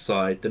reverse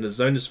side, then a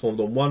zone is formed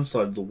on one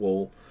side of the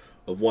wall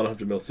of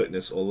 100mm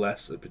thickness or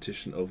less, a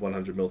partition of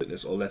 100mm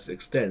thickness or less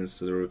extends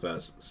to the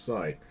reverse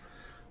side.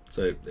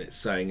 So it's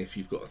saying if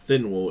you've got a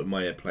thin wall, it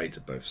may apply to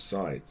both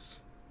sides.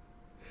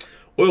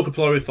 Oil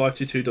comply with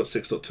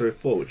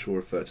 522.6.204, which will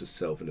refer to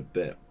self in a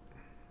bit.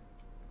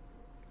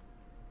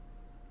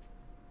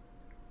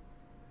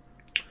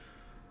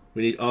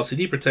 We need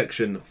RCD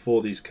protection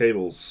for these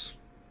cables.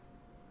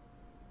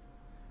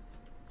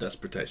 That's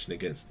protection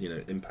against,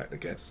 impact, I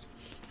guess.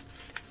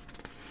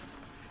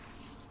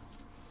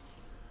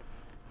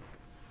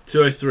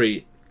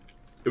 203.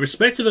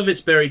 Irrespective of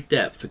its buried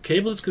depth, the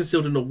cable is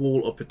concealed in a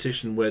wall or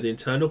partition where the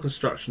internal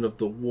construction of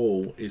the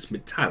wall is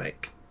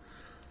metallic.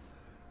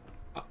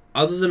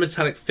 Other than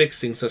metallic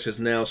fixings such as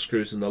nail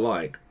screws and the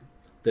like,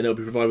 then it will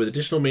be provided with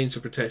additional means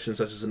of protection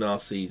such as an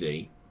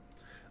RCD,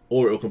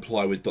 or it will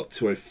comply with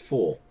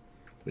 .204,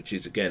 which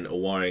is again a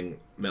wiring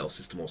metal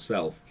system or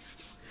self.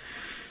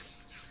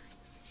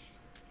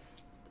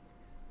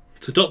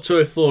 So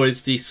 .204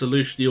 is the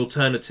solution, the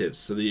alternatives.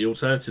 So the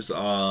alternatives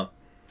are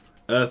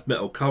earth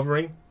metal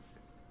covering,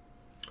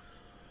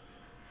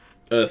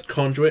 earth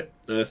conduit,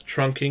 earth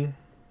trunking,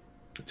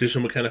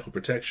 additional mechanical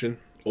protection,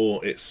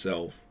 or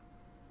itself.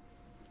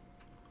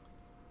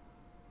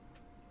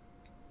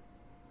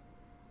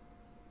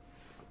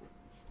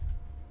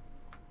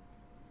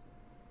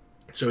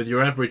 So with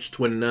your average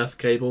twin and earth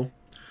cable,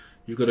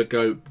 you've got to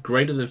go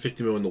greater than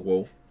 50mm in the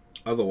wall.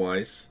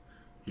 Otherwise,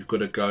 you've got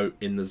to go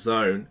in the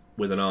zone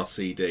with an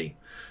RCD.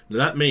 Now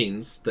that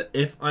means that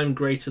if I'm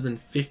greater than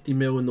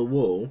 50mm in the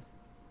wall,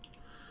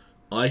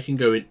 I can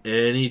go in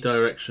any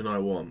direction I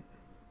want.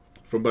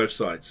 From both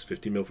sides,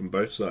 50mm from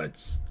both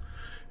sides.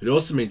 It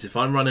also means if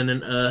I'm running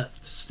an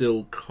earthed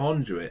steel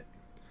conduit,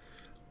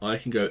 I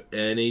can go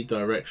any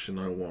direction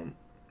I want.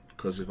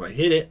 Because if I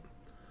hit it,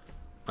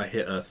 I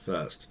hit earth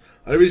first.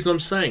 And the reason I'm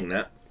saying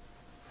that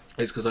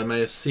is because I may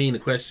have seen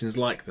questions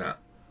like that.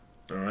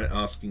 Alright,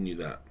 asking you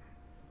that.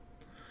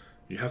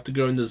 You have to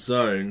go in the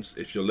zones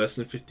if you're less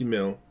than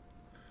 50mm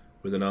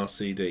with an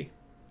RCD.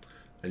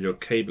 And your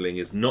cabling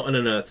is not in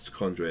an earthed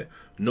conduit,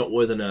 not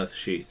with an earth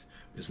sheath.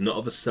 It's not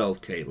of a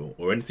self cable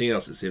or anything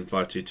else that's in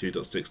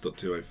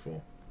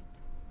 522.6.204.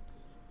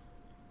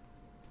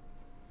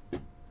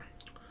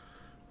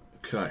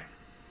 Okay.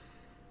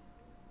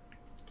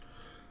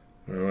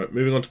 Alright,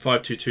 moving on to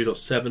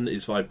 522.7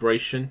 is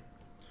vibration.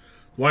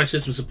 Wiring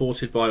system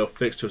supported by or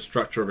fixed to a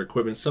structure of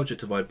equipment subject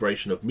to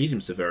vibration of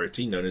medium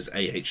severity, known as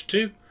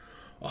AH2,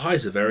 or high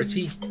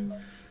severity,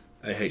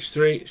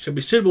 AH3, should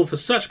be suitable for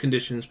such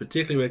conditions,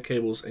 particularly where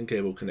cables and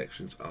cable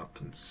connections are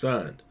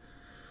concerned.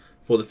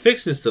 For the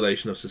fixed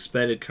installation of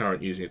suspended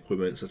current using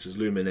equipment such as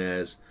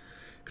luminaires,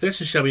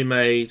 connections shall be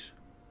made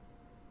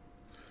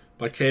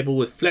by cable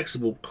with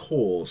flexible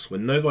cores.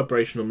 When no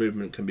vibrational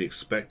movement can be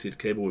expected,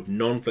 cable with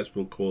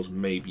non-flexible cores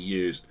may be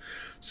used.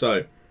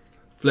 So,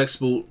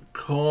 flexible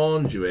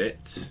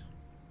conduit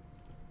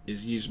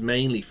is used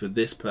mainly for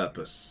this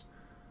purpose.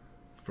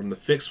 From the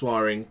fixed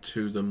wiring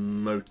to the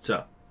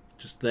motor.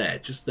 Just there,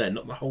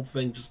 not the whole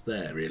thing, just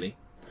there, really.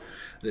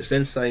 And it's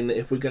then saying that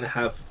if we're going to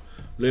have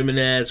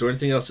luminaires or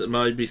anything else that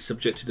might be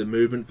subjected to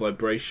movement,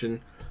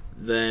 vibration,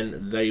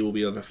 then they will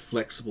be of a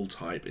flexible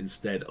type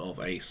instead of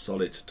a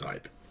solid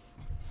type.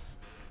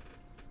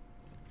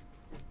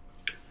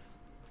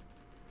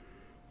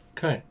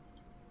 Okay.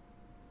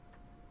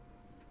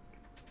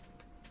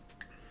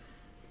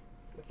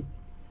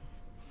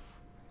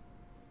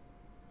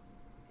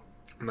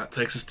 And that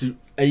takes us to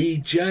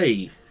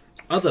AJ,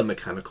 other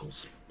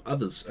mechanicals.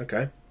 Others,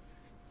 okay.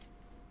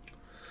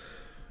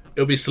 It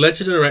will be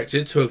selected and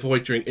erected to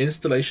avoid during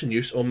installation,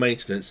 use or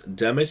maintenance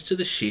damage to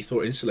the sheath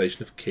or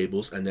insulation of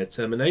cables and their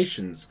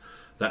terminations.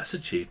 That's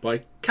achieved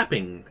by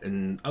capping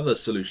and other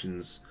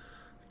solutions.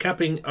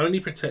 Capping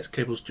only protects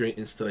cables during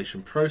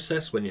installation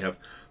process when you have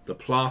the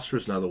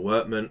plasterers and other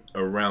workmen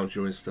around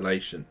your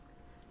installation.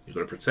 You've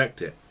got to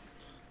protect it.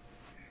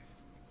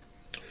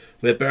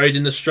 Where buried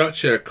in the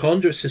structure, a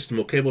conduit system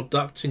or cable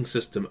ducting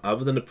system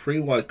other than a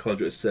pre-wired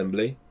conduit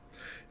assembly,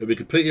 it will be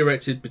completely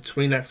erected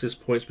between access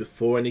points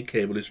before any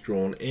cable is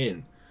drawn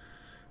in.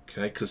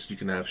 Okay, because you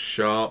can have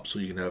sharps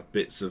or you can have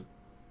bits of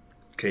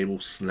cable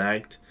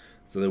snagged.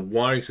 So the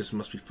wiring system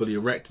must be fully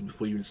erected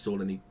before you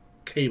install any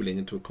cabling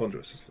into a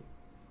conduit system.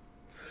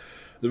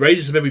 The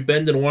radius of every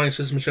bend in a wiring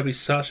system shall be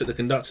such that the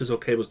conductors or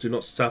cables do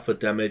not suffer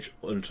damage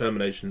on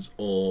terminations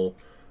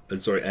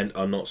and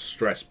are not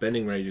stressed.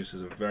 Bending radius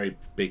is a very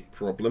big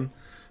problem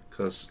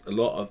because a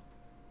lot of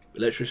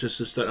electricians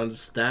just don't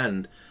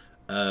understand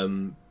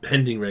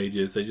bending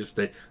radius.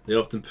 They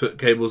often put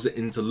cables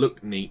in to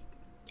look neat,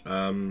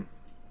 and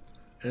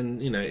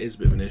it is a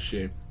bit of an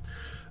issue.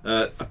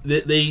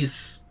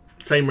 These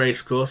same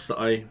race course that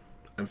I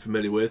am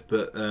familiar with,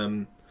 but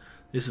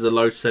this is a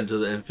load center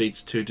that then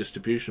feeds two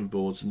distribution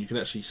boards, and you can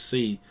actually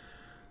see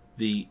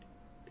the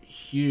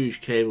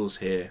huge cables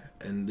here,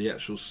 and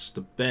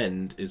the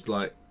bend is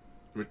like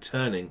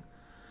returning.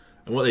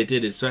 And what they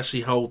did is to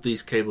actually hold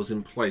these cables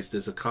in place.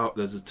 There's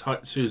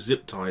two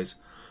zip ties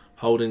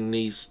holding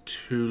these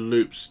two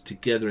loops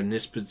together in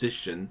this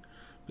position,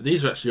 but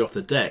these are actually off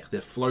the deck. They're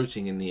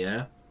floating in the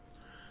air,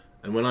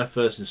 And when I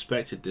first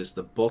inspected this,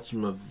 the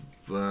bottom of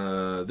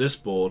this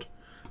board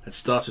had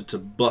started to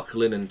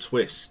buckle in and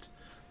twist.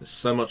 There's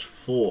so much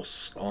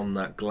force on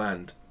that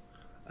gland.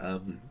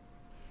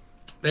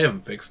 They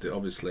haven't fixed it,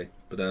 obviously,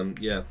 but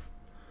yeah.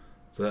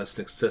 So that's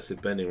an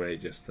excessive bending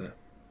radius there.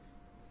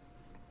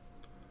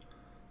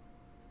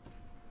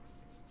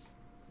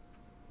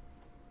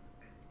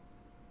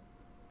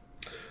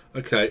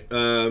 Okay,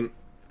 the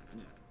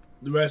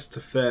rest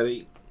are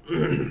fairly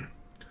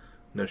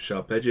no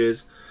sharp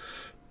edges.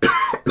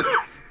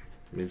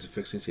 Means of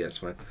fixing, so yeah, it's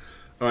fine.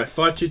 Alright,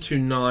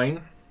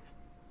 5229.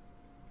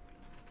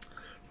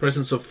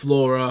 Presence of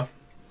flora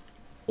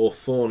or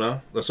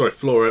fauna. Oh, sorry,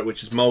 flora,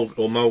 which is mold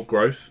or mold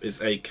growth,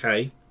 is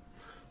AK.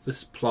 This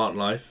is plant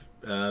life.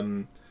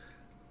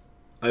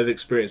 I've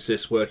experienced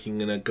this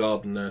working in a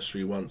garden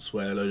nursery once,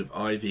 where a load of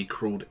ivy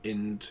crawled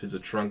into the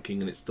trunking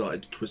and it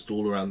started to twist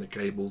all around the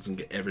cables and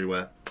get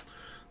everywhere.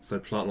 So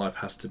plant life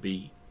has to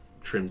be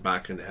trimmed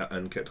back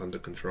and kept under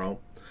control.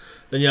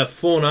 Then you have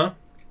fauna.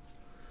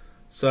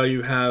 So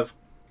you have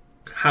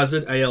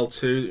hazard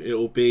AL2. It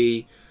will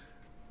be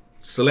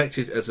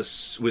selected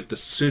as with the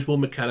suitable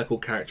mechanical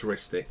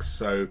characteristics.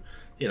 So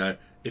you know,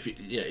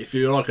 if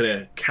you're like in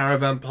a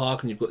caravan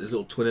park and you've got this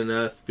little twin and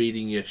earth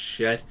feeding your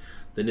shed,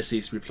 then this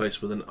needs to be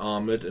replaced with an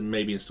armoured and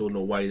maybe installed in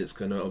a way that's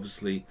going to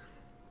obviously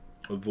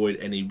avoid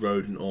any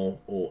rodent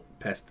or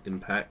pest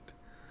impact.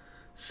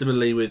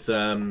 Similarly with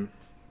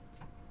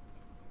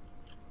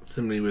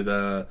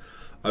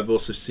I've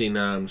also seen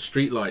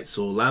streetlights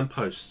or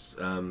lampposts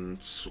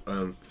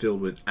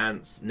filled with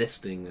ants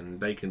nesting, and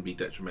they can be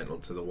detrimental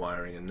to the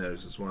wiring in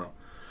those as well.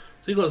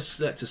 So you've got to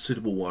select a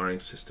suitable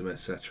wiring system,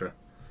 etc.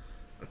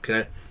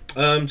 Okay.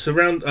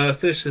 To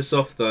finish this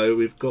off, though,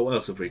 we've got, what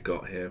else have we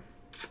got here?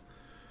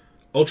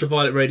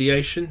 Ultraviolet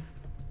radiation.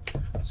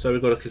 So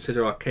we've got to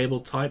consider our cable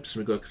types, and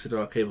we've got to consider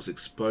our cable's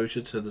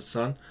exposure to the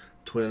sun.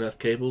 Twin and earth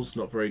cables,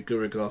 not very good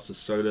regards to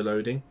solar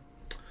loading.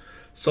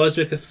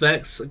 Seismic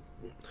effects.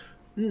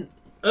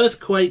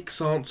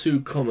 Earthquakes aren't too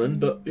common,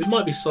 but it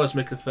might be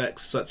seismic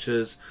effects such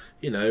as,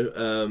 you know,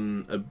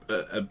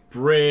 a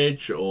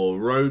bridge or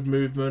road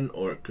movement,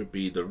 or it could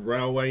be the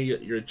railway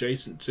that you're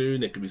adjacent to,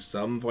 and there could be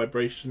some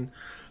vibration.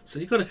 So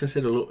you've got to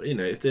consider, you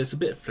know, if there's a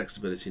bit of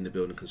flexibility in the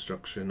building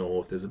construction,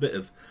 or if there's a bit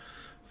of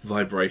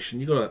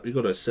vibration, you've got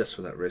to assess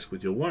for that risk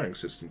with your wiring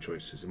system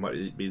choices. It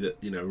might be that,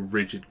 you know,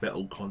 rigid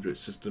metal conduit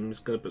system is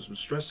going to put some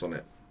stress on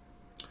it.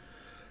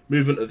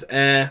 Movement of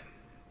air.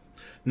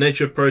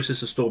 Nature of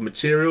process of stored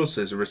materials.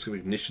 So there's a risk of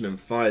ignition and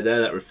fire there.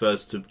 That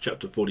refers to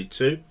chapter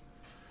 42.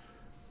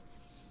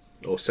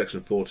 Or section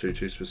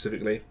 422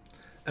 specifically.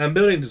 And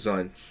building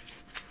design.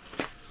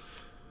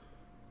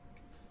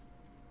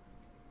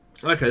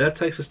 Okay, that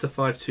takes us to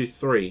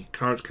 523.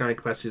 Current carrying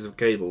capacities of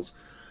cables.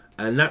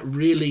 And that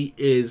really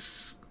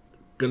is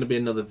going to be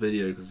another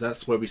video, because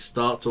that's where we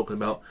start talking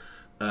about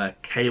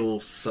cable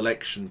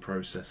selection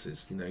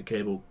processes. You know,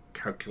 cable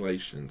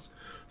calculations.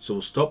 So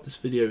we'll stop this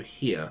video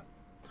here.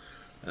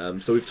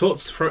 So we've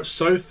talked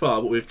so far.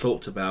 What we've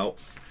talked about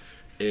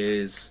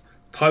is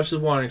types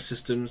of wiring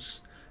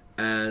systems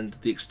and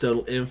the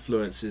external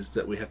influences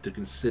that we have to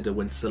consider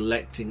when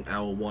selecting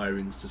our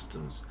wiring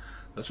systems.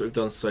 That's what we've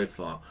done so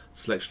far.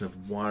 Selection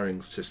of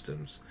wiring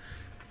systems.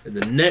 In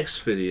the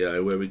next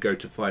video, where we go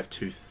to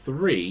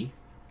 523,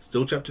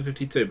 still chapter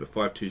 52, but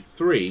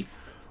 523,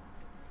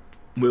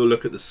 we'll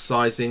look at the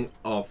sizing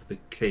of the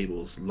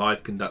cables,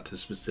 live conductors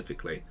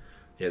specifically.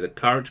 Yeah, the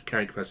current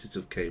carrying capacities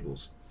of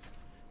cables.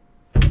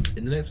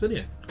 In the next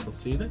video. I'll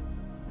see you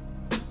then.